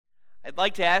I'd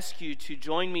like to ask you to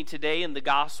join me today in the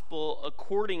Gospel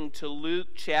according to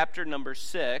Luke chapter number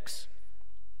 6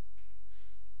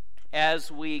 as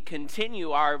we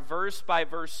continue our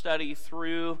verse-by-verse study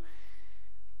through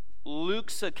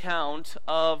Luke's account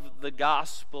of the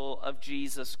Gospel of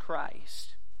Jesus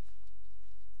Christ.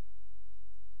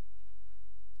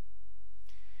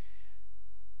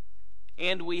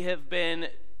 And we have been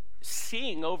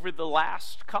seeing over the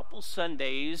last couple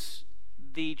Sundays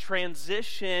the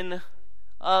transition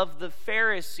of the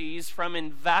Pharisees from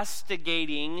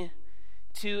investigating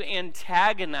to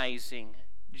antagonizing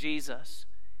Jesus.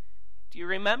 Do you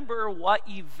remember what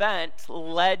event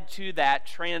led to that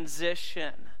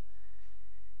transition?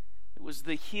 It was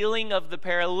the healing of the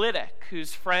paralytic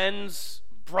whose friends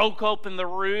broke open the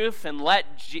roof and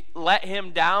let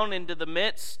him down into the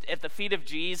midst at the feet of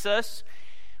Jesus.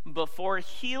 Before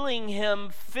healing him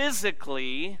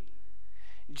physically,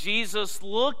 Jesus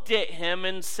looked at him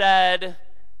and said,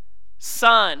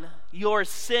 "Son, your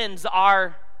sins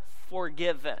are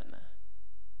forgiven."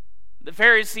 The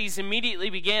Pharisees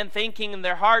immediately began thinking in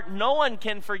their heart, no one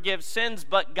can forgive sins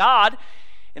but God.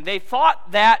 And they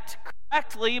thought that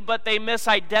correctly, but they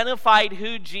misidentified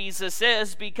who Jesus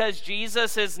is, because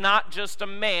Jesus is not just a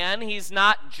man. He's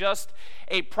not just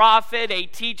a prophet, a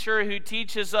teacher who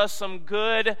teaches us some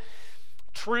good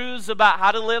truths about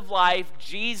how to live life.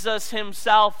 Jesus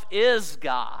himself is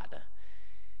God.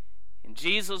 And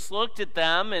Jesus looked at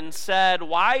them and said,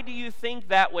 "Why do you think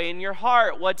that way in your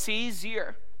heart? What's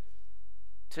easier?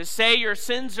 To say your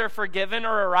sins are forgiven,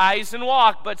 or arise and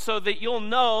walk? But so that you'll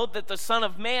know that the Son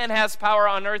of Man has power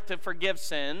on earth to forgive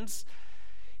sins."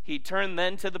 He turned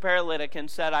then to the paralytic and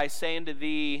said, "I say unto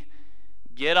thee,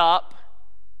 get up,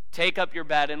 take up your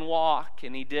bed and walk."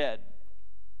 And he did.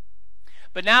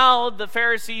 But now the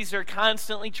Pharisees are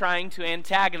constantly trying to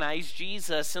antagonize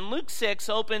Jesus. And Luke 6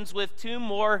 opens with two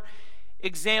more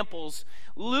examples.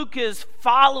 Luke is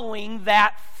following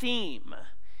that theme.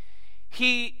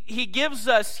 He gives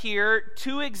us here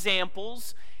two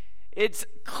examples. It's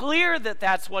clear that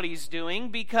that's what he's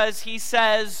doing, because he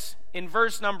says in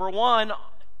verse number 1,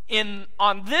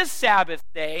 on this Sabbath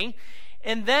day,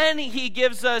 and then he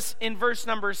gives us in verse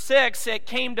number 6, it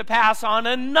came to pass on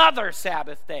another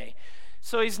Sabbath day.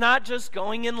 So he's not just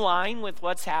going in line with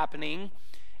what's happening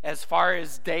as far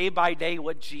as day by day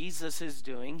what Jesus is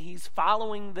doing. He's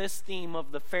following this theme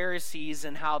of the Pharisees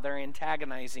and how they're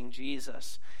antagonizing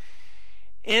Jesus.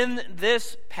 In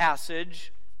this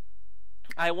passage,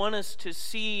 I want us to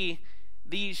see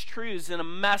these truths in a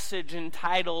message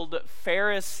entitled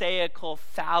Pharisaical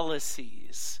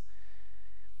Fallacies.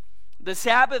 The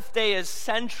Sabbath day is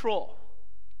central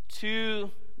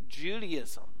to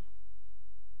Judaism.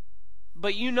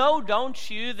 But you know, don't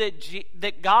you,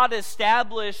 that God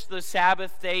established the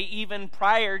Sabbath day even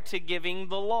prior to giving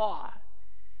the law?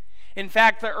 In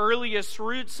fact, the earliest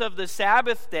roots of the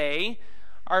Sabbath day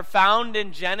are found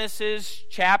in Genesis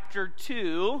chapter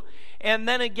 2, and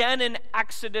then again in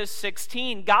Exodus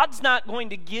 16. God's not going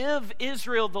to give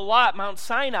Israel the law at Mount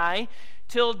Sinai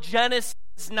till Exodus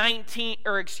 19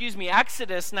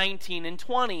 and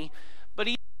 20. But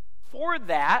even before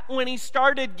that, when he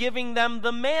started giving them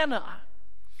the manna,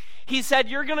 he said,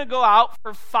 "You're going to go out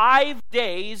for 5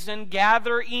 days and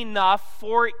gather enough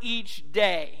for each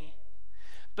day.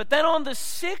 But then on the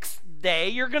 6th day,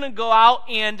 you're going to go out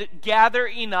and gather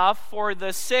enough for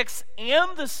the 6th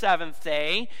and the 7th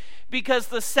day, because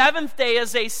the 7th day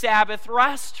is a Sabbath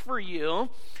rest for you."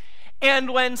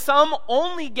 And when some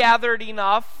only gathered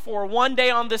enough for 1 day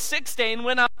on the 6th day and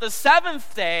went out the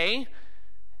 7th day,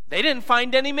 they didn't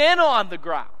find any manna on the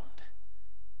ground.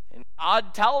 And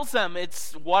God tells them,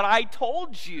 "It's what I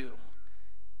told you.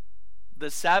 The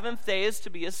 7th day is to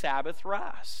be a Sabbath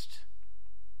rest."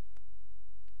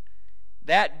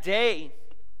 That day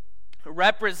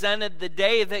represented the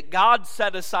day that God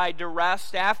set aside to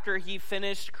rest after he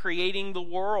finished creating the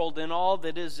world and all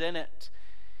that is in it.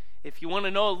 If you want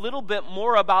to know a little bit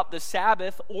more about the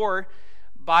Sabbath, or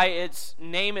by its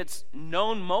name it's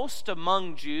known most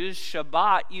among Jews,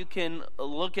 Shabbat, you can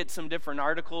look at some different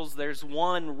articles. There's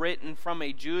one written from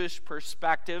a Jewish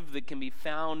perspective that can be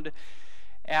found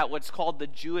at what's called the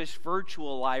Jewish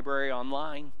Virtual Library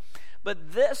online.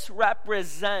 But this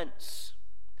represents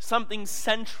something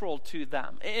central to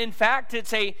them. In fact,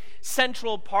 it's a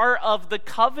central part of the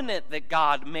covenant that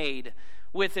God made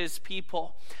with his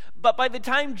people. But by the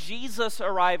time Jesus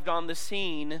arrived on the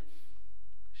scene,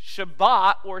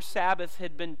 Shabbat, or Sabbath,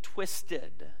 had been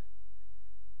twisted.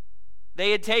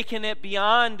 They had taken it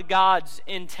beyond God's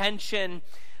intention,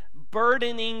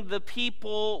 burdening the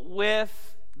people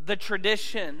with the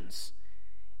traditions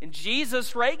And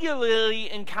Jesus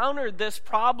regularly encountered this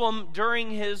problem during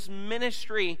his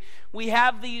ministry. We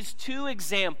have these two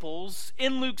examples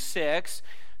in Luke 6.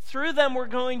 Through them, we're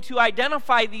going to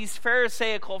identify these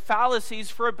Pharisaical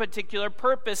fallacies for a particular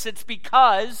purpose. It's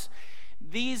because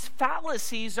these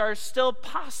fallacies are still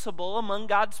possible among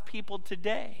God's people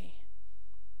today.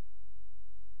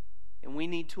 And we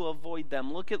need to avoid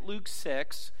them. Look at Luke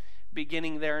 6,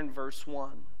 beginning there in verse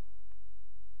 1.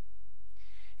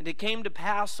 And it came to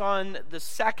pass on the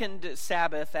second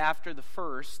Sabbath after the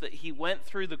first that he went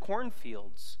through the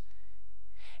cornfields.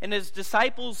 And his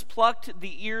disciples plucked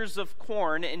the ears of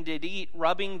corn and did eat,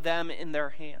 rubbing them in their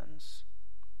hands.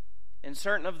 And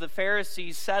certain of the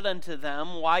Pharisees said unto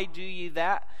them, Why do ye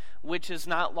that which is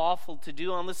not lawful to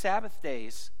do on the Sabbath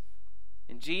days?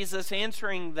 And Jesus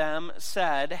answering them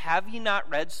said, Have ye not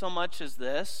read so much as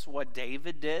this, what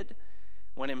David did,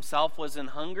 when himself was an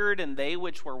hungered, and they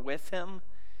which were with him?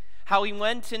 How he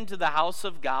went into the house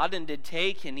of God, and did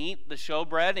take and eat the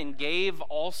showbread, and gave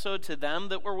also to them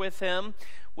that were with him,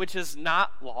 which is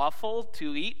not lawful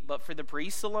to eat, but for the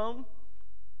priests alone?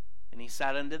 And he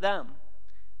said unto them,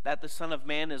 That the Son of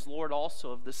Man is Lord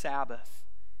also of the Sabbath.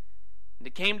 And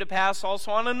it came to pass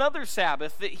also on another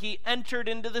Sabbath that he entered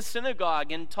into the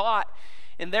synagogue and taught.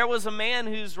 And there was a man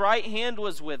whose right hand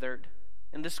was withered.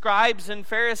 And the scribes and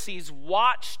Pharisees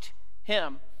watched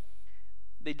him.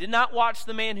 They did not watch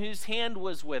the man whose hand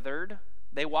was withered.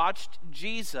 They watched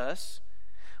Jesus,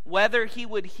 whether he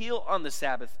would heal on the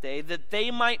Sabbath day, that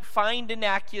they might find an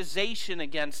accusation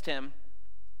against him.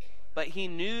 But he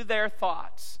knew their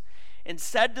thoughts, and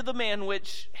said to the man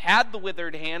which had the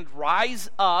withered hand, Rise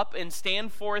up and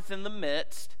stand forth in the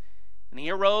midst. And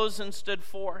he arose and stood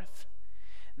forth.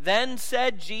 Then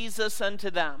said Jesus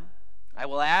unto them, I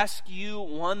will ask you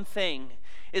one thing.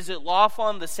 Is it lawful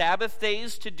on the Sabbath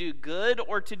days to do good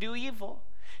or to do evil,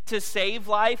 to save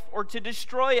life or to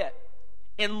destroy it?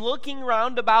 And looking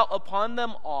round about upon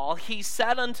them all, he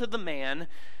said unto the man,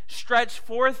 Stretch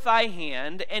forth thy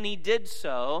hand. And he did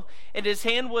so, and his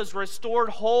hand was restored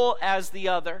whole as the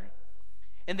other.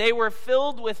 And they were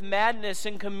filled with madness,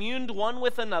 and communed one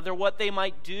with another what they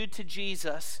might do to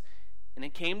Jesus. And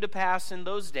it came to pass in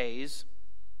those days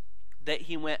that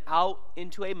he went out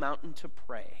into a mountain to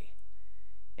pray,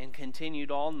 and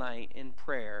continued all night in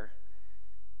prayer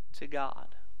to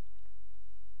God.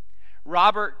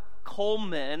 Robert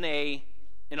Coleman,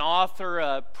 an author,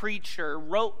 a preacher,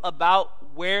 wrote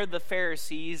about where the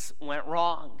Pharisees went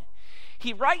wrong.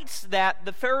 He writes that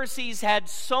the Pharisees had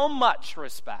so much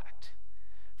respect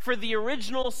for the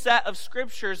original set of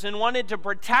scriptures and wanted to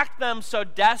protect them so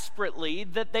desperately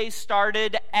that they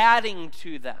started adding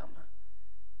to them.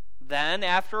 Then,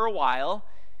 after a while,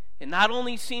 it not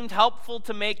only seemed helpful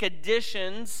to make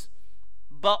additions,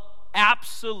 but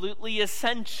absolutely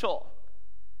essential.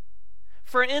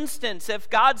 For instance, if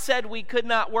God said we could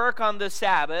not work on the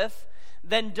Sabbath,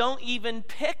 then don't even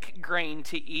pick grain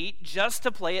to eat just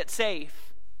to play it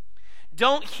safe.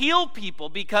 Don't heal people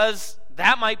because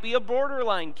that might be a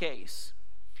borderline case.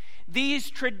 These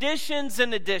traditions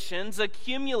and additions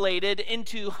accumulated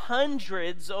into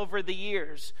hundreds over the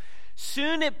years.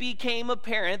 Soon it became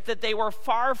apparent that they were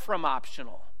far from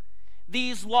optional.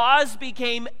 These laws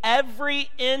became every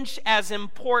inch as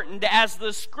important as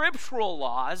the scriptural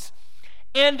laws,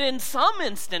 and in some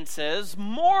instances,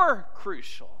 more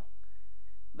crucial.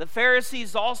 The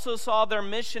Pharisees also saw their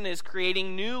mission as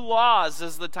creating new laws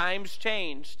as the times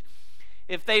changed.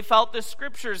 If they felt the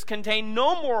scriptures contained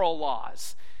no moral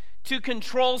laws to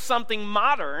control something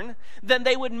modern, then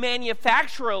they would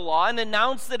manufacture a law and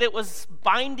announce that it was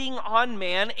binding on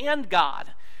man and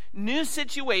God. New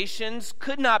situations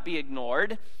could not be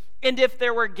ignored, and if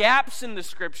there were gaps in the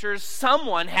scriptures,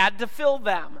 someone had to fill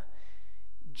them.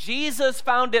 Jesus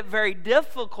found it very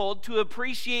difficult to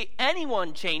appreciate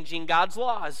anyone changing God's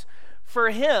laws. For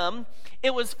him,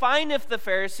 it was fine if the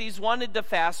Pharisees wanted to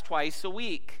fast twice a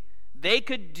week. They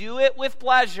could do it with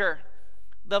pleasure.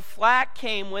 The flack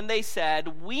came when they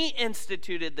said, We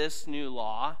instituted this new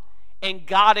law, and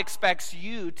God expects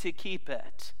you to keep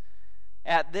it.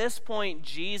 At this point,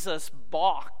 Jesus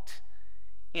balked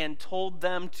and told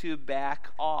them to back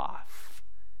off.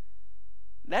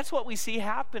 That's what we see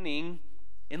happening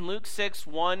in Luke 6,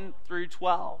 1 through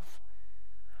 12.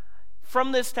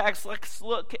 From this text, let's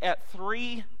look at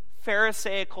 3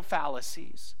 Pharisaical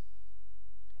fallacies.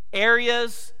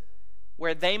 Areas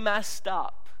where they messed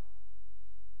up.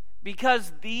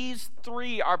 Because these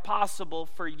 3 are possible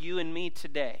for you and me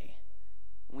today.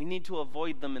 We need to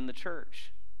avoid them in the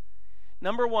church.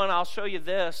 Number 1, I'll show you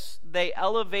this. They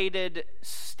elevated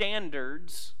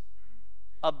standards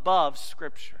above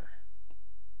Scripture.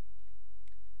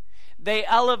 They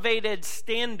elevated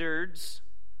standards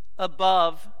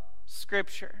above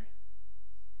Scripture.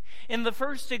 In the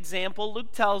first example,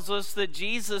 Luke tells us that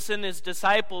Jesus and his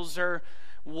disciples are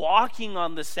walking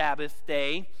on the Sabbath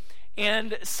day,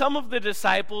 and some of the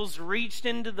disciples reached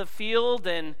into the field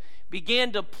and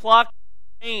began to pluck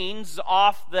grains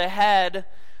off the head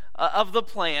of the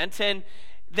plant, and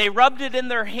they rubbed it in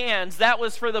their hands. That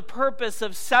was for the purpose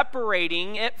of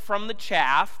separating it from the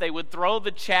chaff. They would throw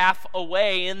the chaff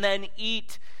away and then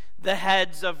eat the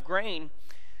heads of grain.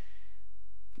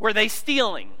 Were they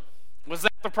stealing? Was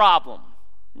that the problem?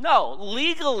 No.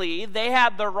 Legally, they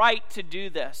had the right to do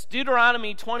this.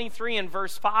 Deuteronomy 23 and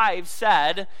verse 5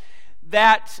 said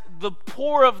that the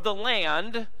poor of the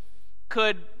land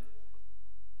could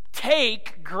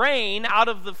take grain out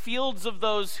of the fields of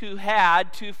those who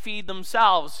had to feed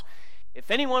themselves.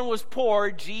 If anyone was poor,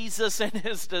 Jesus and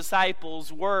his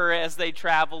disciples were as they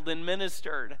traveled and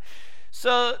ministered.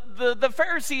 So the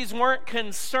Pharisees weren't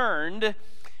concerned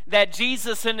that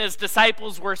Jesus and his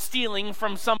disciples were stealing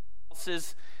from someone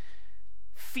else's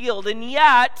field, and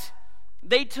yet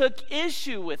they took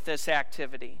issue with this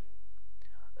activity.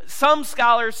 Some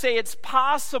scholars say it's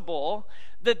possible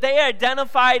that they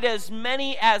identified as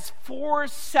many as 4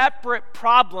 separate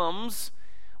problems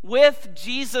with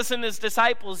Jesus and his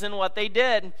disciples in what they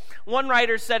did. One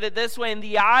writer said it this way: in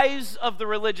the eyes of the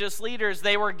religious leaders,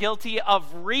 they were guilty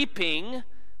of reaping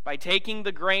by taking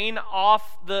the grain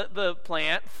off the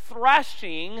plant,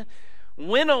 threshing,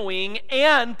 winnowing,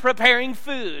 and preparing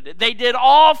food. They did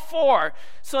all 4.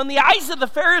 So in the eyes of the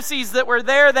Pharisees that were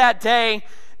there that day,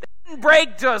 they didn't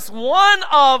break just one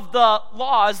of the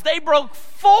laws, they broke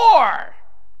 4.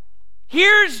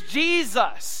 Here's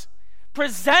Jesus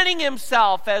presenting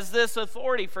himself as this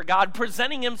authority for God,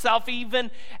 presenting himself even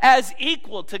as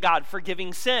equal to God,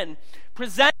 forgiving sin,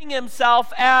 presenting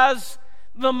himself as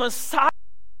the Messiah,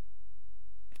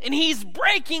 and he's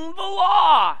breaking the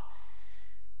law.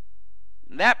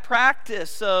 That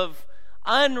practice of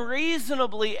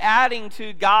unreasonably adding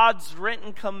to God's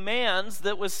written commands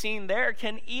that was seen there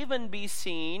can even be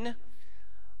seen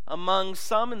among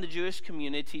some in the Jewish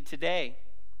community today.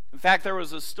 In fact, there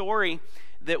was a story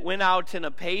that went out in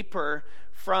a paper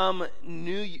from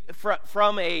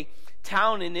a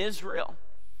town in Israel.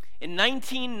 In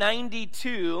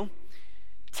 1992,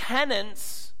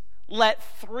 tenants let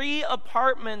 3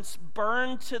 apartments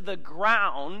burn to the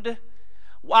ground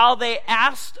while they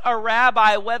asked a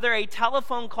rabbi whether a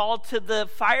telephone call to the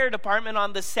fire department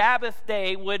on the Sabbath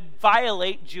day would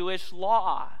violate Jewish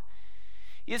law.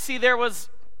 You see, there was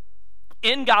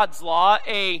in God's law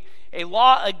a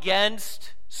law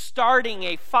against starting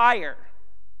a fire.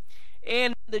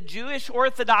 In the Jewish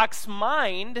Orthodox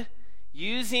mind,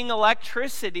 using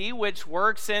electricity, which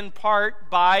works in part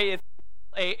by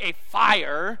a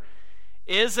fire,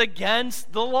 is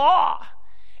against the law.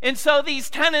 And so these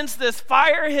tenants, this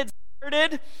fire had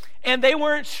started, and they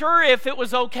weren't sure if it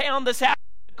was okay on the Sabbath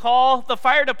to call the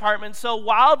fire department. So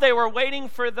while they were waiting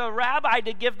for the rabbi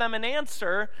to give them an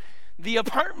answer, the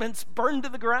apartments burned to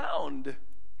the ground.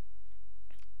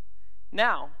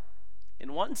 Now,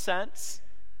 in one sense,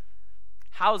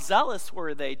 how zealous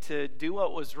were they to do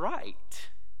what was right?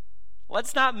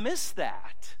 Let's not miss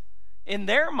that in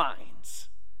their minds.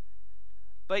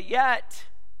 But yet,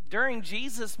 during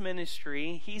Jesus'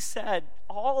 ministry, he said,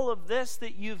 all of this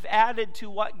that you've added to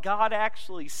what God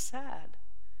actually said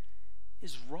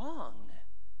is wrong.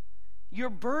 You're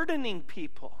burdening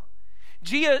people.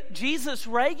 Jesus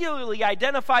regularly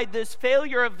identified this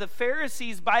failure of the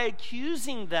Pharisees by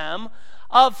accusing them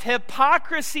of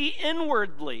hypocrisy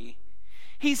inwardly.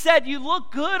 He said, you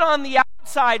look good on the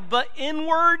outside, but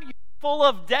inward you're full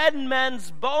of dead men's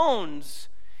bones.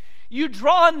 You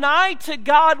draw nigh to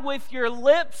God with your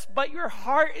lips, but your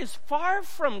heart is far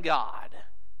from God,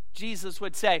 Jesus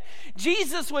would say.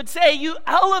 Jesus would say, you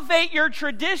elevate your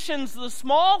traditions, the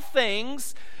small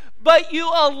things, but you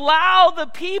allow the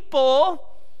people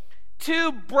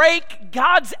to break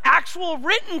God's actual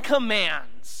written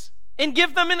commands and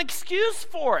give them an excuse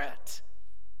for it.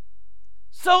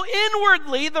 So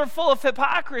inwardly, they're full of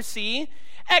hypocrisy.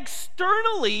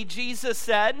 Externally, Jesus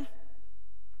said,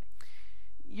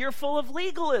 you're full of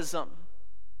legalism.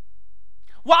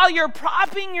 While you're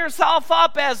propping yourself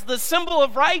up as the symbol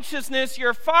of righteousness,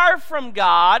 you're far from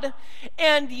God,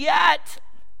 and yet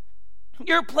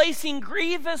you're placing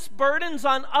grievous burdens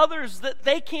on others that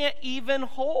they can't even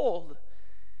hold.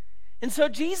 And so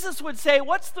Jesus would say,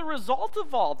 what's the result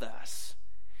of all this?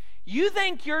 You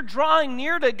think you're drawing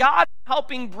near to God,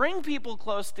 helping bring people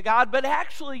close to God, but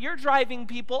actually you're driving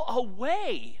people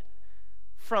away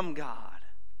from God.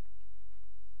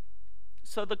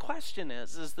 So the question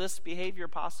is this behavior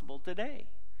possible today?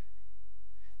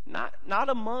 Not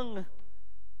among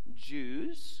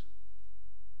Jews,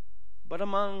 but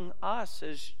among us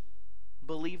as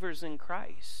believers in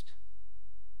Christ.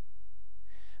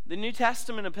 The New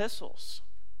Testament epistles,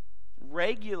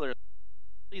 regularly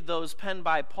those penned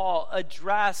by Paul,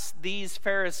 address these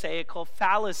Pharisaical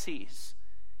fallacies.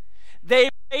 They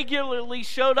regularly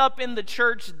showed up in the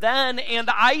church then, and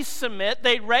I submit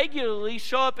they regularly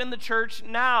show up in the church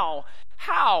now.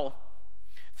 How?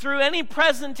 Through any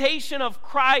presentation of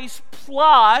Christ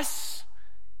plus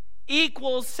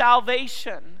equals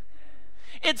salvation.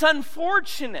 It's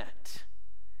unfortunate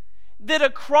that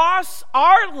across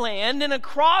our land and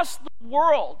across the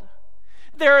world,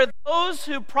 there are those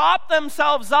who prop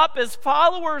themselves up as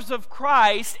followers of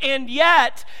Christ, and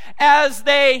yet, as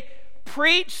they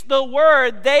preach the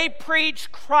word, they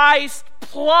preach Christ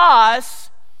plus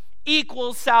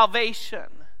equals salvation.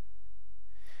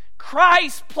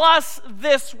 Christ plus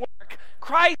this work,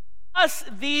 Christ plus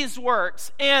these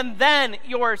works, and then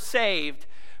you're saved.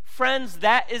 Friends,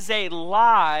 that is a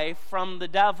lie from the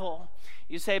devil.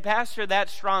 You say, Pastor,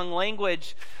 that's strong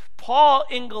language. Paul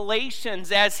in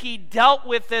Galatians, as he dealt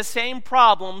with this same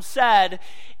problem, said,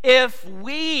 if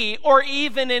we or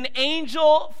even an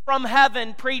angel from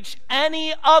heaven preach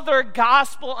any other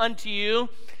gospel unto you,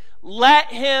 let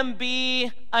him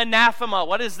be anathema.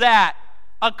 What is that?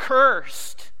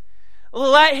 Accursed.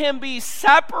 Let him be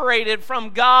separated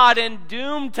from God and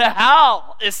doomed to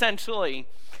hell, essentially.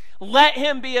 Let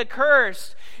him be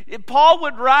accursed. Paul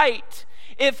would write,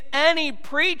 if any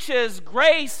preaches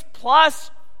grace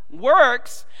plus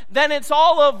works, then it's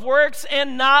all of works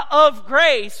and not of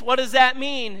grace. What does that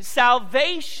mean?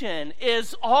 Salvation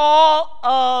is all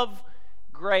of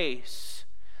grace.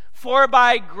 For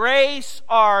by grace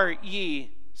are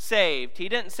ye saved. He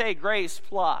didn't say grace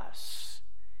plus.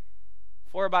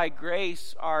 For by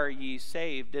grace are ye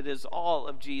saved. It is all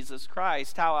of Jesus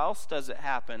Christ. How else does it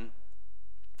happen?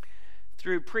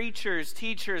 Through preachers,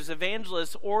 teachers,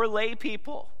 evangelists, or lay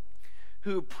people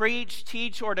who preach,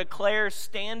 teach, or declare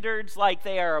standards like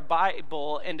they are a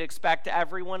Bible and expect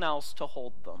everyone else to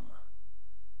hold them.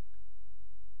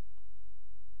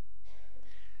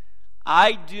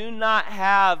 I do not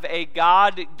have a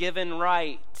God-given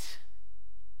right,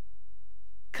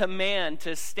 command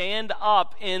to stand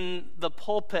up in the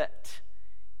pulpit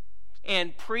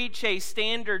and preach a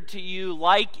standard to you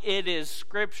like it is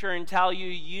Scripture and tell you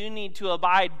you need to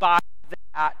abide by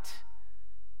that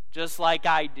just like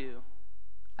I do.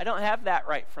 I don't have that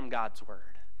right from God's Word.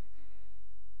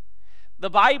 The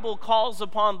Bible calls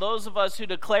upon those of us who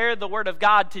declare the Word of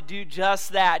God to do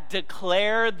just that.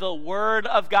 Declare the Word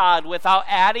of God without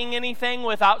adding anything,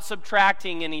 without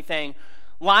subtracting anything.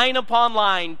 Line upon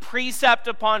line, precept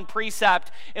upon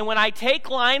precept. And when I take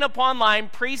line upon line,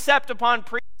 precept upon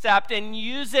precept, and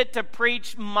use it to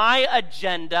preach my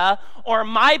agenda or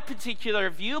my particular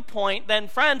viewpoint, then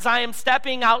friends, I am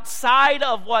stepping outside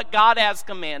of what God has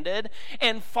commanded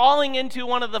and falling into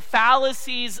one of the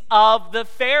fallacies of the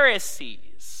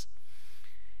Pharisees.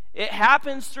 It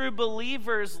happens through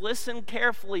believers, listen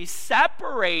carefully,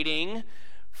 separating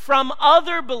from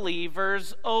other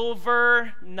believers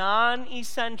over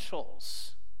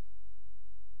non-essentials.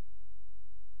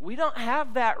 We don't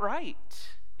have that right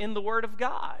in the Word of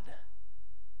God.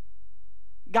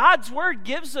 God's Word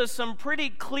gives us some pretty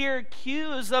clear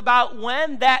cues about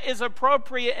when that is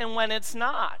appropriate and when it's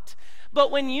not. But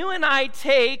when you and I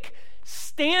take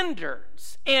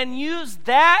standards and use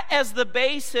that as the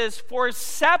basis for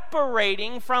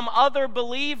separating from other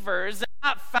believers and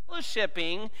not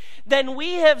fellowshipping, then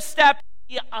we have stepped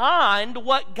beyond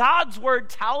what God's Word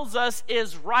tells us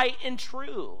is right and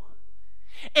true.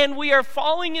 And we are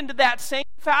falling into that same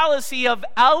fallacy of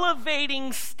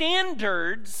elevating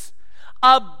standards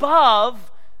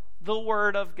above the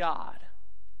Word of God.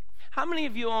 How many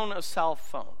of you own a cell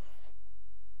phone?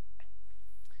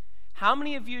 How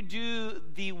many of you do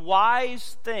the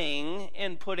wise thing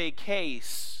and put a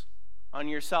case on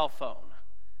your cell phone?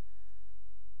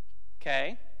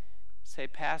 Okay? Say,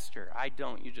 Pastor, I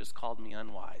don't. You just called me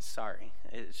unwise. Sorry.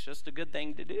 It's just a good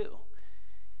thing to do.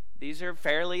 These are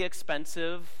fairly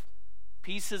expensive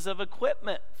pieces of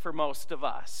equipment for most of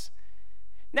us.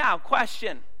 Now,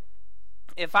 question.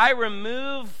 If I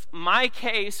remove my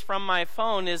case from my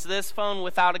phone, is this phone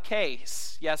without a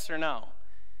case? Yes or no?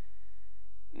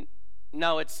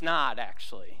 No, it's not,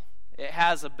 actually. It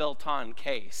has a built-on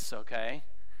case, okay?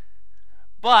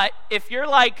 But if you're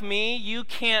like me, you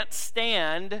can't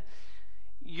stand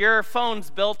your phone's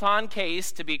built-on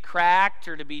case to be cracked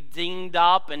or to be dinged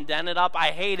up and dented up. I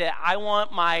hate it. I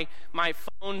want my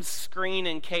phone screen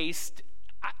encased.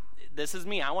 this is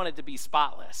me. I want it to be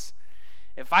spotless.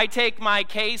 If I take my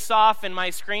case off and my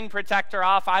screen protector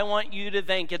off, I want you to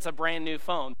think it's a brand new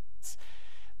phone.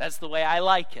 That's the way I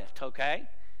like it, okay?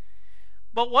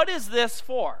 But what is this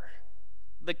for?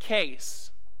 The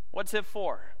case. What's it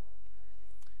for?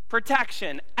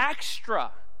 Protection,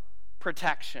 extra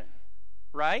protection,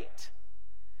 right?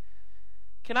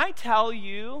 Can I tell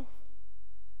you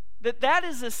that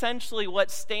is essentially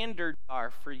what standards are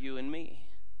for you and me?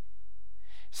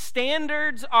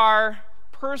 Standards are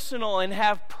personal and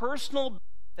have personal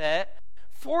benefit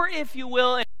for, if you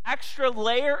will, an extra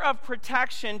layer of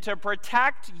protection to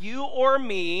protect you or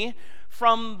me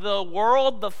from the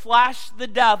world, the flesh, the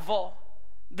devil.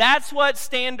 That's what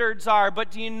standards are.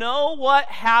 But do you know what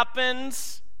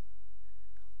happens?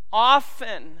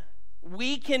 Often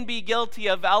we can be guilty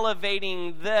of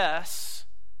elevating this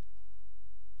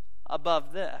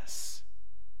above this.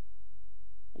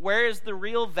 Where is the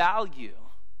real value?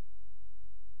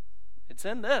 It's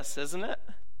in this, isn't it?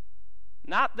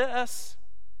 Not this.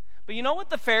 But you know what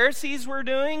the Pharisees were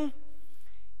doing?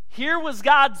 Here was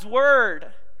God's word.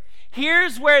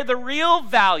 Here's where the real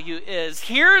value is.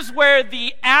 Here's where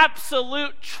the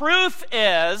absolute truth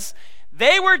is.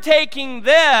 They were taking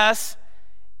this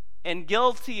and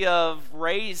guilty of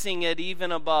raising it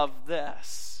even above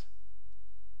this.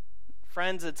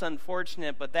 Friends, it's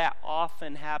unfortunate, but that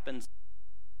often happens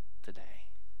today.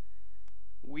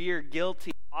 We are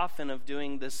guilty often of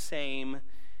doing the same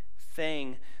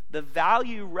thing. The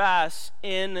value rests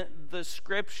in the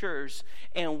Scriptures,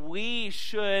 and we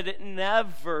should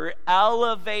never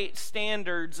elevate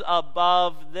standards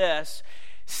above this.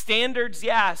 Standards,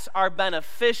 yes, are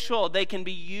beneficial. They can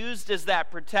be used as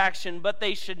that protection, but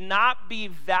they should not be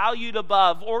valued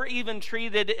above or even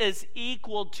treated as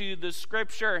equal to the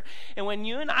Scripture. And when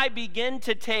you and I begin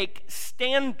to take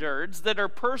standards that are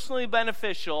personally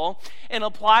beneficial and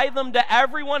apply them to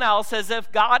everyone else as if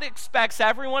God expects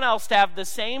everyone else to have the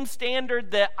same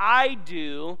standard that I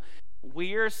do,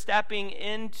 we are stepping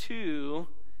into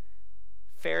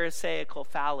Pharisaical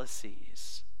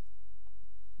fallacies.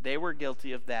 They were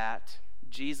guilty of that.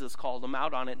 Jesus called them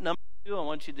out on it. Number 2, I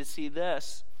want you to see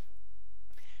this.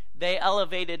 They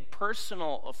elevated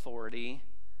personal authority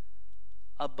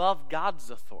above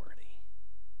God's authority.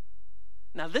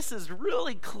 Now, this is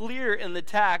really clear in the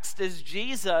text as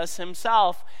Jesus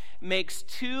himself makes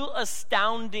 2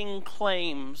 astounding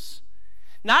claims.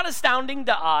 Not astounding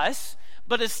to us,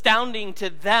 but astounding to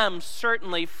them,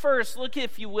 certainly. First, look,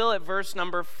 if you will, at verse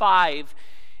number 5.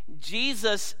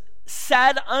 Jesus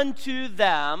said unto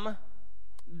them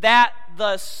that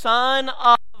the Son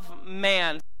of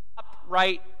Man, stop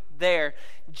right there.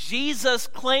 Jesus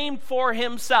claimed for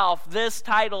himself this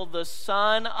title, the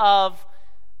Son of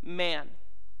Man.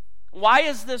 Why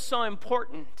is this so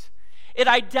important? It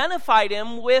identified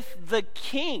him with the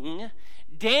king.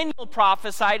 Daniel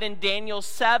prophesied in Daniel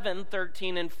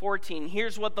 7:13 and 14.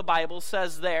 Here's what the Bible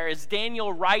says there as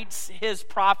Daniel writes his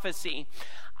prophecy.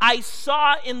 I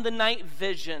saw in the night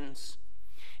visions,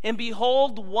 and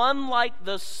behold, one like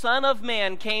the Son of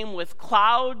Man came with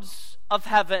clouds of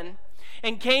heaven,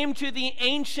 and came to the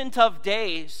Ancient of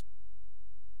Days,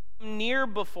 near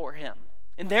before him.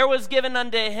 And there was given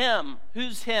unto him,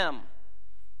 who's him?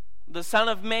 The Son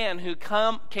of Man who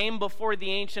came before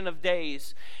the Ancient of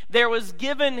Days. There was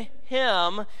given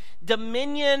him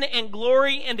dominion and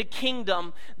glory and a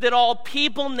kingdom, that all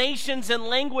people, nations, and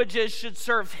languages should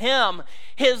serve him.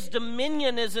 His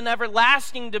dominion is an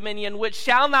everlasting dominion which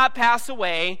shall not pass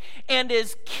away, and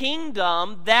his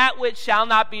kingdom that which shall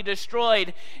not be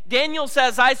destroyed. Daniel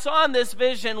says, I saw in this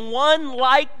vision one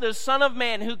like the Son of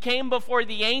Man who came before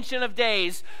the Ancient of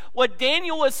Days. What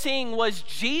Daniel was seeing was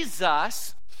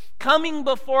Jesus coming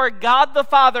before God the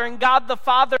Father, and God the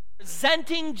Father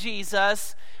presenting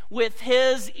Jesus with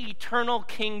his eternal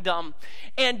kingdom.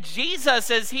 And Jesus,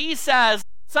 as he says,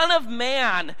 Son of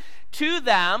Man, to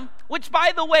them, which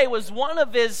by the way was one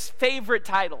of his favorite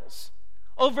titles.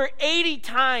 Over 80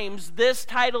 times this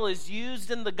title is used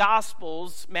in the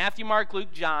Gospels, Matthew, Mark,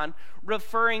 Luke, John,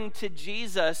 referring to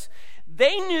Jesus.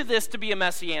 They knew this to be a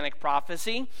messianic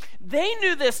prophecy. They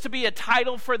knew this to be a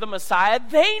title for the Messiah.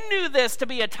 They knew this to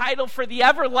be a title for the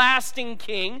everlasting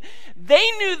King. They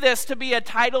knew this to be a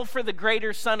title for the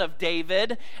greater Son of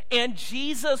David. And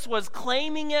Jesus was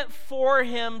claiming it for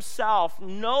himself,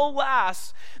 no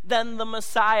less than the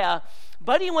Messiah.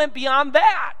 But he went beyond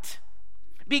that.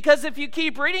 Because if you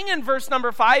keep reading in verse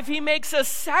number 5, he makes a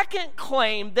second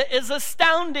claim that is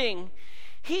astounding.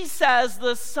 He says,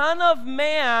 the Son of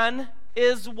Man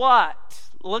is what?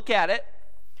 Look at it.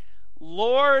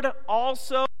 Lord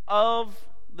also of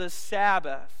the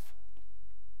Sabbath.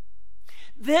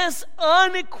 This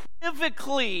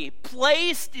unequivocally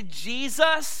placed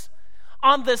Jesus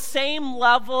on the same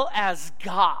level as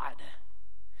God.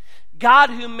 God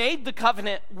who made the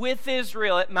covenant with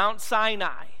Israel at Mount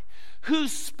Sinai, who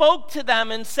spoke to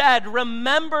them and said,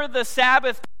 remember the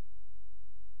Sabbath.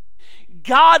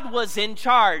 God was in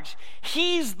charge.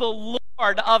 He's the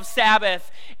Lord of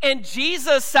Sabbath. And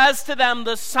Jesus says to them,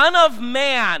 the Son of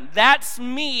Man, that's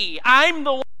me, I'm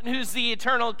the one who's the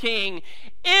eternal King,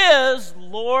 is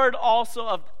Lord also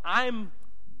of, I'm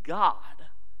God.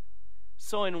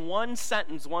 So in one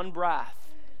sentence, one breath,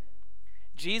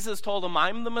 Jesus told him,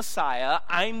 I'm the Messiah,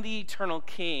 I'm the eternal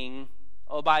King.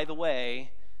 Oh, by the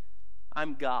way,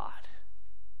 I'm God.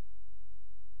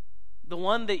 The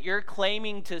one that you're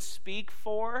claiming to speak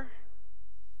for,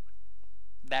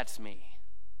 that's me.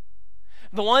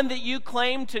 The one that you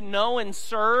claim to know and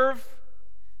serve,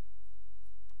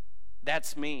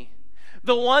 that's me.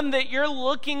 The one that you're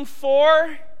looking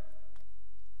for,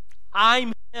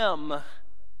 I'm him.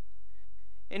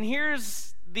 And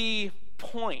here's the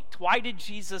point. Why did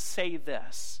Jesus say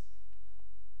this?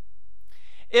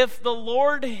 If the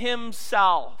Lord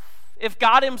himself, if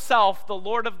God himself, the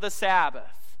Lord of the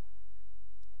Sabbath,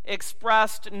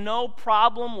 expressed no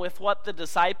problem with what the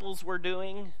disciples were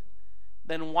doing,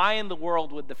 then why in the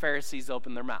world would the Pharisees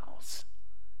open their mouths?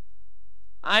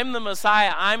 I'm the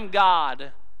Messiah, I'm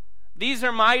God. These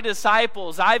are my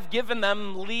disciples. I've given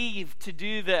them leave to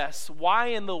do this. Why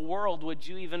in the world would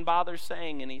you even bother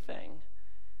saying anything?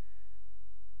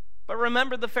 But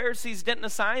remember, the Pharisees didn't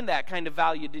assign that kind of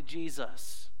value to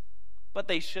Jesus, but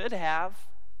they should have.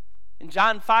 In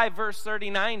John 5, verse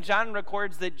 39, John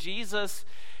records that Jesus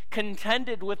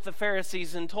contended with the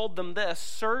Pharisees and told them this,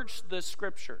 search the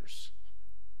scriptures,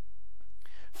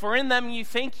 for in them you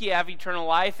think ye have eternal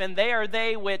life, and they are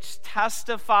they which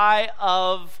testify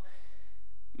of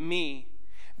me.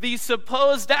 These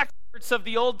supposed experts of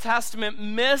the Old Testament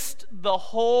missed the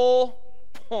whole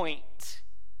point.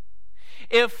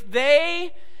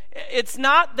 It's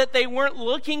not that they weren't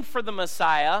looking for the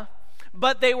Messiah,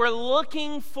 but they were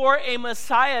looking for a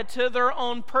Messiah to their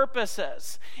own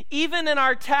purposes. Even in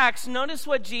our text, notice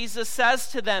what Jesus says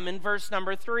to them in verse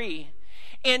number 3.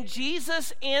 And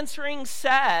Jesus answering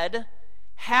said,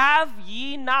 have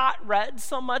ye not read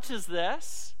so much as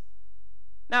this?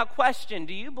 Now, question,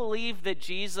 do you believe that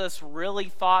Jesus really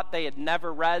thought they had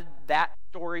never read that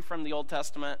story from the Old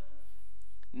Testament?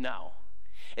 No.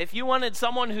 If you wanted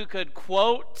someone who could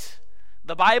quote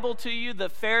the Bible to you, the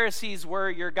Pharisees were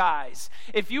your guys.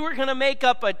 If you were going to make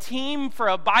up a team for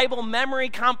a Bible memory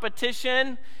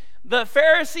competition, the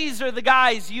Pharisees are the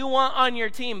guys you want on your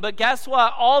team. But guess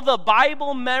what? All the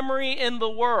Bible memory in the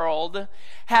world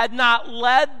had not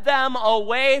led them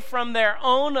away from their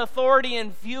own authority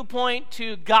and viewpoint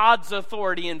to God's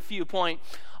authority and viewpoint.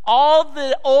 All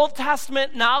the Old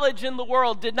Testament knowledge in the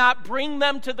world did not bring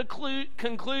them to the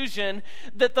conclusion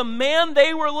that the man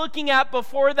they were looking at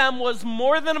before them was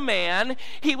more than a man.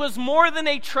 He was more than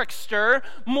a trickster,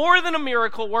 more than a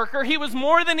miracle worker. He was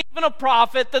more than even a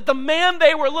prophet. That the man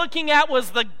they were looking at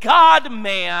was the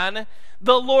God-man,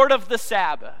 the Lord of the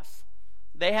Sabbath.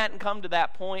 They hadn't come to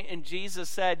that point, and Jesus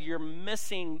said, you're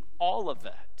missing all of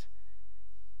it.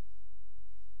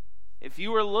 If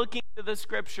you were looking to the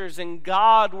scriptures and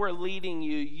God were leading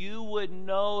you, you would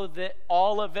know that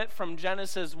all of it from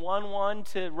Genesis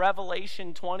 1:1 to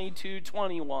Revelation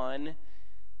 22:21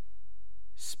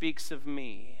 speaks of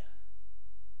me.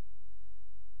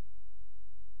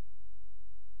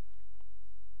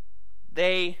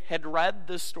 They had read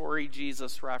the story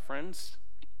Jesus referenced,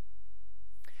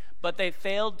 but they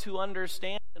failed to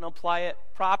understand and apply it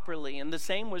properly. And the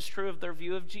same was true of their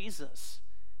view of Jesus.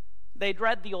 They'd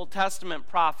read the Old Testament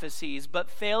prophecies, but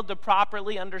failed to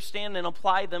properly understand and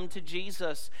apply them to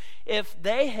Jesus. If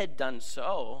they had done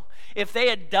so, if they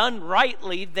had done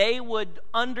rightly, they would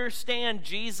understand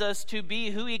Jesus to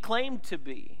be who he claimed to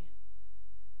be.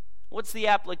 What's the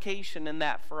application in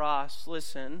that for us?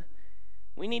 Listen,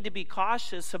 we need to be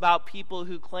cautious about people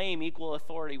who claim equal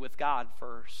authority with God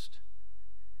first.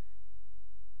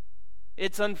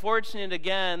 It's unfortunate,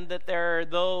 again, that there are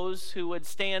those who would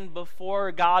stand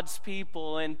before God's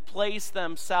people and place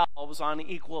themselves on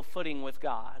equal footing with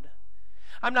God.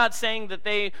 I'm not saying that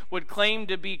they would claim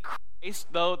to be Christ,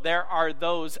 though there are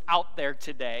those out there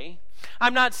today.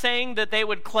 I'm not saying that they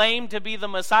would claim to be the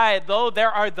Messiah, though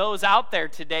there are those out there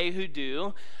today who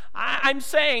do. I'm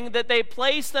saying that they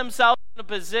place themselves in a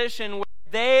position where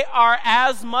they are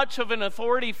as much of an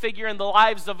authority figure in the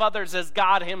lives of others as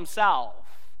God himself.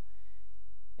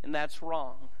 And that's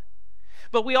wrong.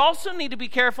 But we also need to be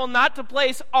careful not to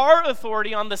place our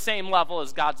authority on the same level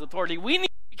as God's authority. We need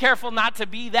to be careful not to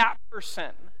be that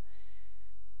person.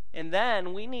 And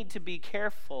then we need to be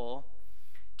careful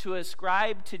to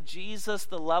ascribe to Jesus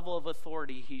the level of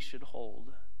authority he should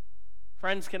hold.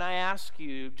 Friends, can I ask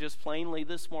you just plainly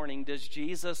this morning, does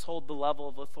Jesus hold the level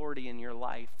of authority in your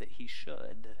life that he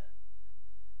should?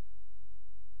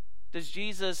 Does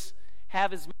Jesus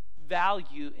have as much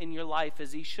value in your life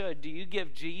as he should? Do you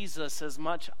give Jesus as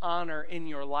much honor in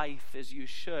your life as you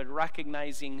should,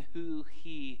 recognizing who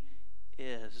he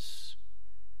is?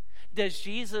 Does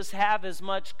Jesus have as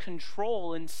much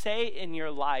control and say in your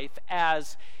life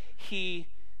as he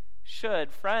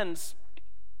should? Friends,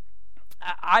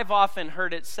 I've often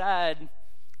heard it said,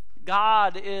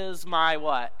 God is my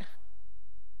what?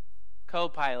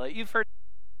 Co-pilot. You've heard.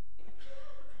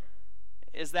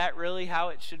 Is that really how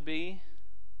it should be?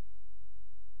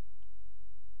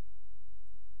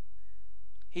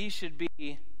 He should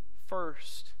be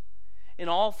first. In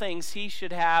all things, he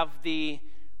should have the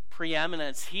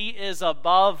preeminence. He is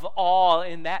above all,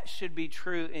 and that should be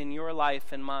true in your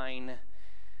life and mine.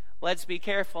 Let's be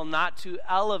careful not to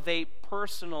elevate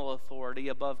personal authority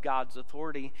above God's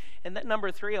authority. And then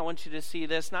number 3, I want you to see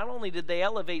this. Not only did they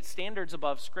elevate standards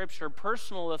above Scripture,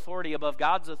 personal authority above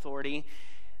God's authority,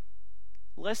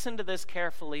 listen to this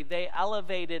carefully. They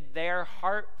elevated their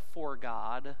heart for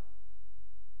God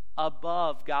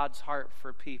above God's heart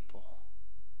for people.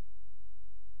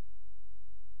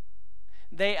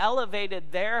 They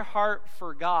elevated their heart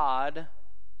for God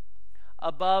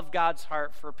above God's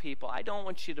heart for people. I don't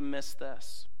want you to miss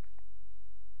this.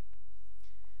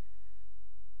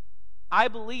 I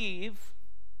believe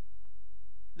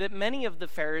that many of the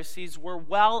Pharisees were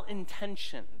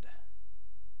well-intentioned.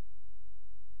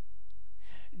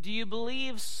 Do you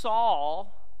believe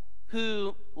Saul,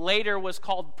 who later was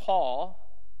called Paul,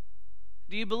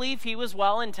 do you believe he was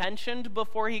well-intentioned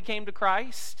before he came to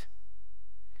Christ?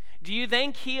 Do you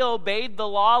think he obeyed the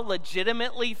law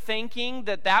legitimately thinking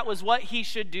that that was what he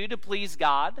should do to please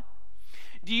God?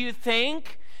 Do you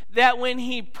think that when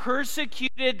he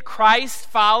persecuted Christ's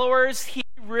followers, he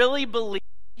really believed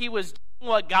he was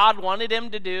doing what God wanted him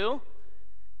to do?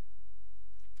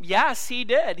 Yes, he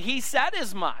did. He said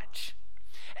as much.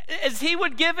 As he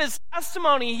would give his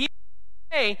testimony, he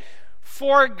would say,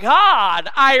 "For God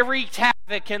I wreaked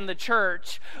havoc in the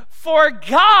church. For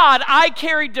God I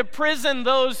carried to prison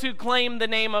those who claimed the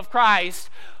name of Christ.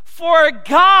 For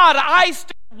God I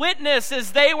stood witness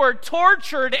as they were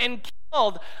tortured and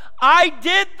killed. I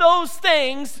did those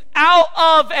things out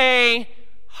of a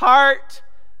heart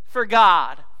for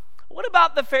God." What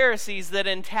about the Pharisees that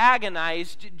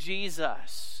antagonized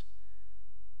Jesus?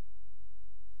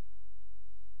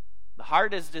 The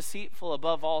heart is deceitful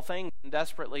above all things and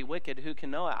desperately wicked. Who can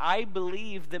know it? I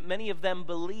believe that many of them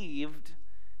believed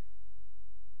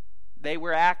they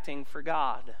were acting for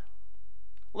God.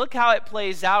 Look how it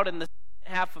plays out in the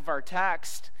second half of our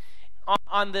text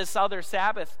on this other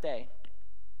Sabbath day.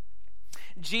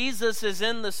 Jesus is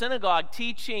in the synagogue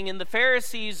teaching, and the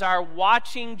Pharisees are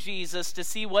watching Jesus to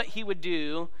see what he would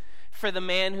do for the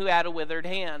man who had a withered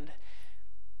hand.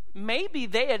 Maybe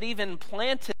they had even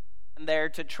planted there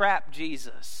to trap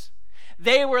Jesus.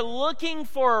 They were looking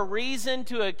for a reason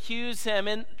to accuse him.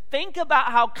 And think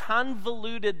about how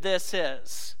convoluted this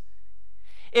is.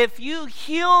 If you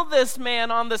heal this man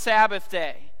on the Sabbath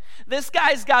day, this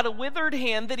guy's got a withered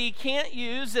hand that he can't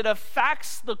use. It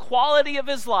affects the quality of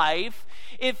his life.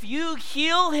 If you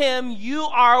heal him, you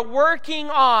are working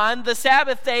on the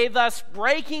Sabbath day, thus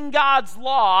breaking God's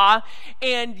law,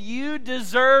 and you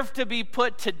deserve to be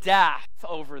put to death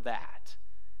over that.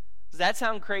 Does that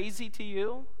sound crazy to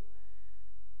you?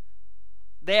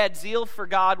 They had zeal for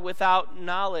God without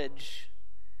knowledge.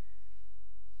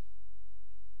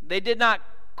 They did not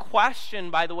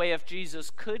question, by the way, if Jesus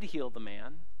could heal the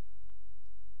man.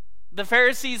 The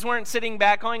Pharisees weren't sitting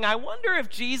back going, "I wonder if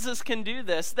Jesus can do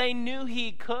this." They knew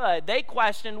he could. They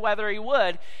questioned whether he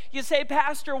would. You say,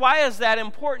 "Pastor, why is that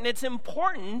important?" It's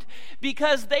important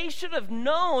because they should have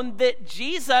known that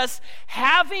Jesus,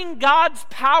 having God's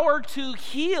power to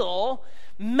heal,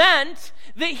 meant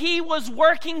that he was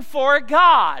working for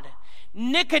God.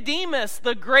 Nicodemus,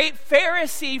 the great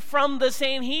Pharisee from the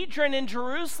Sanhedrin in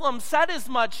Jerusalem, said as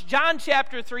much. John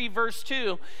chapter 3, verse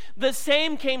 2. "The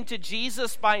same came to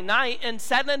Jesus by night and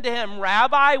said unto him,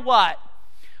 Rabbi," what?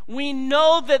 "We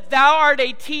know that thou art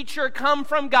a teacher come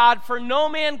from God, for no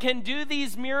man can do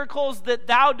these miracles that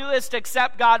thou doest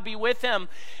except God be with him."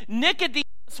 Nicodemus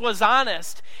was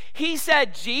honest. He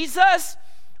said, "Jesus,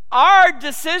 our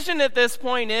decision at this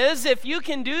point is, if you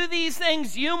can do these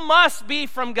things, you must be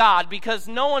from God, because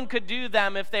no one could do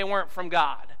them if they weren't from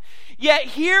God." Yet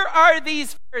here are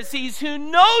these Pharisees who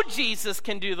know Jesus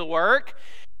can do the work.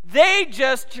 They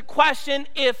just question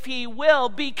if he will,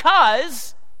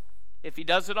 because if he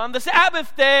does it on the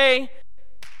Sabbath day,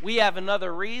 we have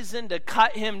another reason to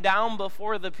cut him down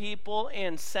before the people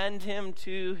and send him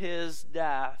to his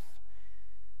death.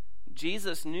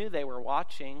 Jesus knew they were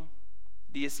watching.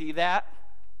 Do you see that?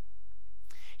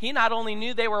 He not only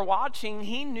knew they were watching,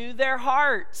 he knew their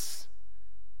hearts.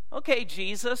 Okay,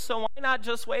 Jesus, so why not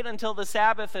just wait until the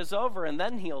Sabbath is over and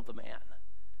then heal the man?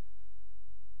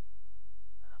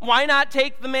 Why not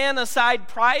take the man aside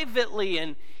privately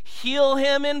and heal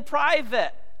him in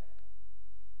private?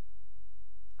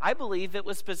 I believe it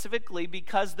was specifically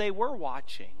because they were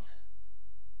watching.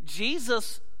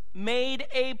 Jesus made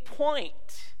a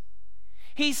point.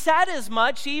 He said as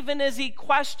much even as he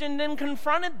questioned and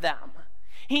confronted them.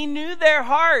 He knew their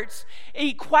hearts.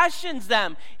 He questions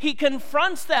them. He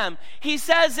confronts them. He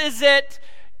says, is it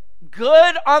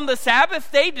good on the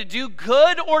Sabbath day to do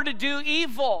good or to do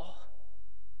evil?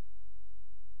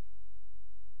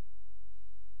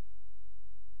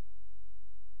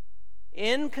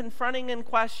 In confronting and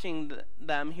questioning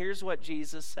them, here's what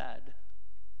Jesus said.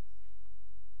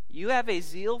 You have a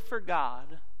zeal for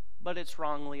God, but it's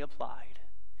wrongly applied.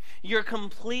 You're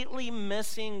completely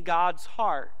missing God's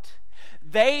heart.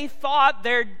 They thought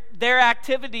their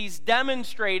activities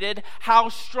demonstrated how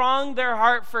strong their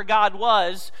heart for God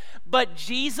was, but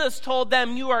Jesus told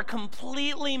them you are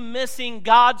completely missing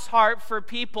God's heart for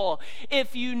people.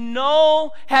 If you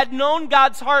had known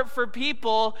God's heart for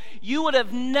people, you would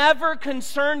have never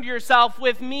concerned yourself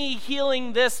with me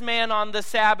healing this man on the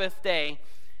Sabbath day.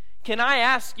 Can I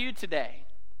ask you today,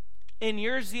 in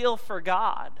your zeal for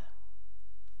God,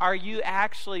 are you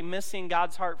actually missing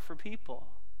God's heart for people?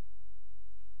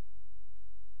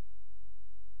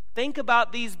 Think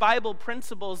about these Bible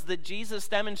principles that Jesus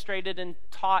demonstrated and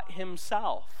taught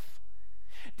himself.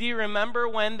 Do you remember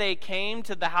when they came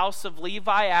to the house of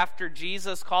Levi after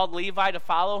Jesus called Levi to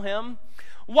follow him?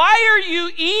 Why are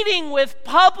you eating with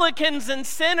publicans and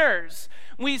sinners?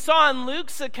 We saw in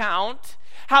Luke's account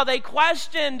how they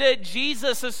questioned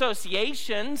Jesus'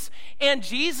 associations, and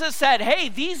Jesus said, hey,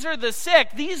 these are the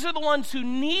sick. These are the ones who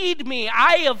need me.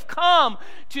 I have come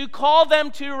to call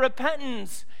them to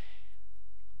repentance.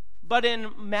 But in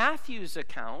Matthew's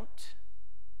account,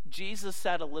 Jesus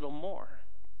said a little more.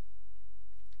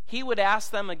 He would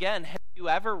ask them again, have you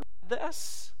ever read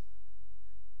this?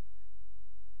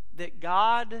 That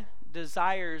God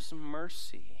desires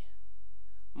mercy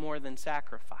more than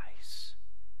sacrifice.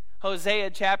 Hosea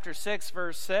chapter 6,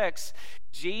 verse 6,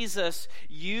 Jesus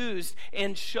used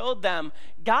and showed them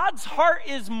God's heart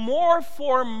is more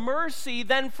for mercy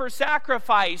than for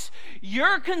sacrifice.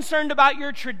 You're concerned about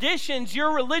your traditions,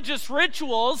 your religious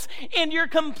rituals, and you're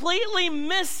completely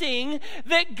missing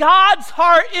that God's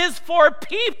heart is for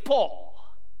people.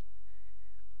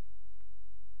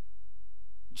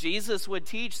 Jesus would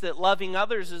teach that loving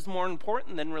others is more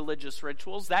important than religious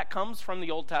rituals. That comes from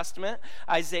the Old Testament,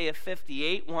 Isaiah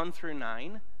 58, 1 through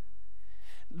 9.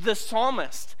 The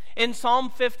psalmist in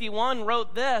Psalm 51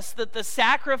 wrote this, that the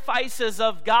sacrifices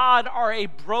of God are a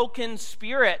broken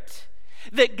spirit,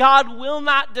 that God will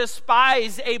not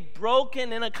despise a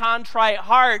broken and a contrite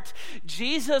heart.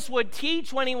 Jesus would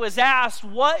teach when he was asked,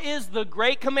 what is the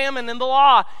great commandment in the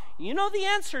law? You know the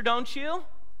answer, don't you?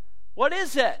 What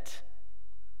is it?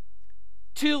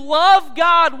 To love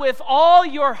God with all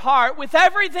your heart, with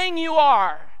everything you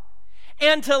are,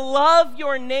 and to love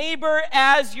your neighbor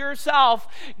as yourself.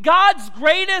 God's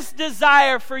greatest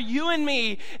desire for you and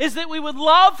me is that we would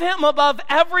love him above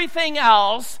everything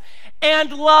else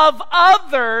and love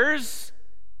others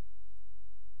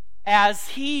as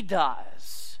he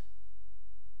does.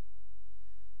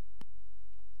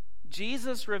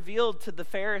 Jesus revealed to the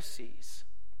Pharisees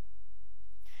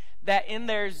that in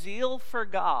their zeal for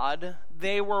God,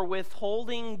 they were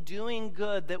withholding doing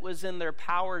good that was in their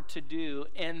power to do,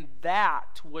 and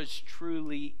that was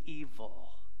truly evil.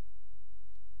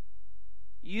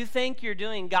 You think you're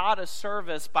doing God a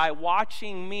service by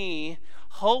watching me,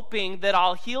 hoping that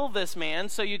I'll heal this man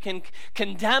so you can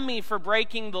condemn me for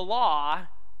breaking the law,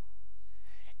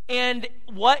 and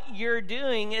what you're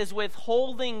doing is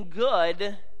withholding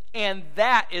good, and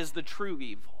that is the true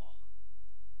evil.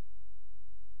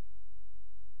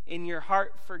 In your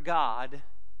heart for God,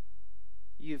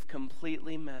 you've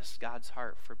completely missed God's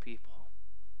heart for people.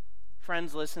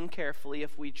 Friends, listen carefully.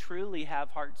 If we truly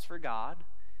have hearts for God,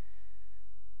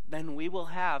 then we will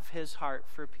have his heart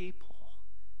for people.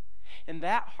 And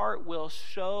that heart will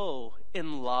show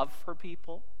in love for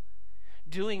people,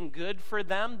 doing good for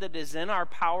them that is in our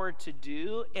power to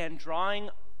do, and drawing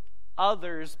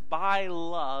others by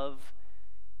love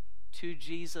to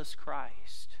Jesus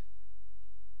Christ.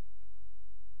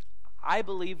 I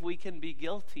believe we can be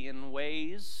guilty in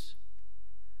ways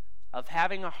of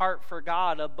having a heart for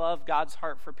God above God's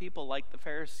heart for people, like the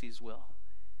Pharisees will.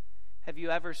 Have you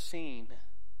ever seen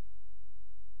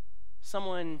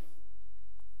someone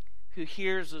who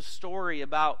hears a story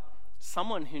about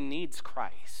someone who needs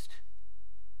Christ?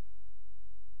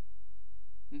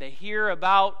 And they hear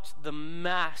about the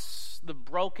mess, the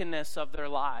brokenness of their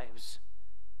lives.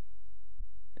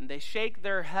 And they shake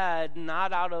their head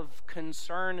not out of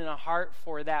concern and a heart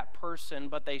for that person,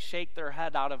 but they shake their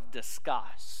head out of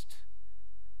disgust.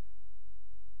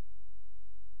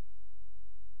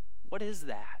 What is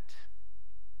that?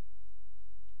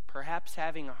 Perhaps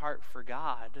having a heart for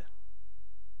God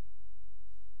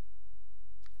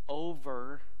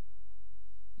over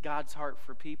God's heart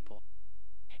for people.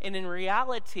 And in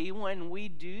reality, when we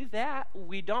do that,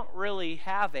 we don't really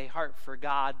have a heart for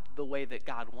God the way that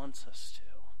God wants us to.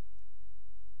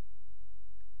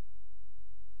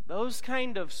 Those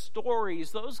kind of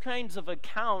stories, those kinds of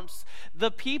accounts,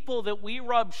 the people that we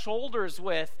rub shoulders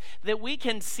with, that we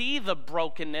can see the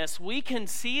brokenness, we can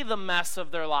see the mess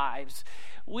of their lives.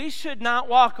 We should not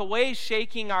walk away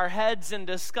shaking our heads in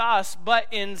disgust, but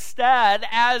instead,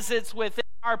 as it's within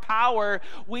our power,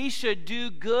 we should do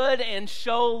good and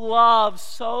show love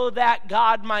so that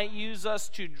God might use us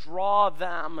to draw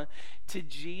them to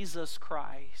Jesus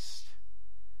Christ.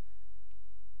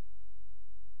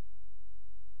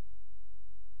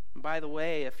 By the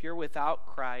way, if you're without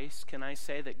Christ, can I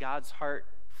say that God's heart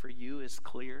for you is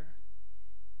clear?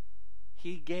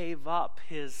 He gave up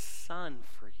his Son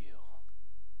for you.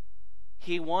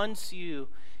 He wants you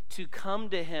to come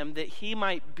to him that he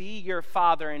might be your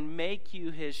Father and make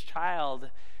you his child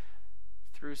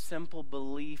through simple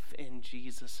belief in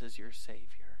Jesus as your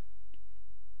Savior.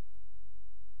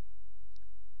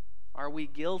 Are we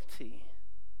guilty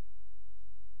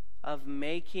of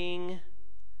making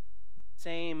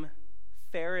same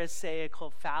Pharisaical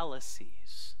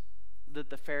fallacies that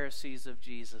the Pharisees of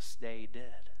Jesus' day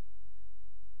did?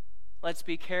 Let's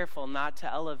be careful not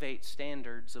to elevate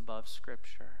standards above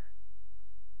Scripture.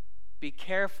 Be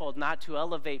careful not to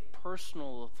elevate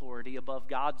personal authority above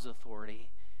God's authority.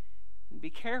 And be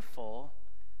careful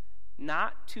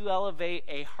not to elevate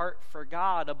a heart for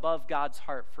God above God's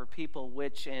heart for people,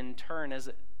 which in turn, as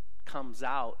it comes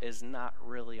out, is not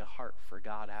really a heart for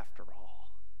God after all.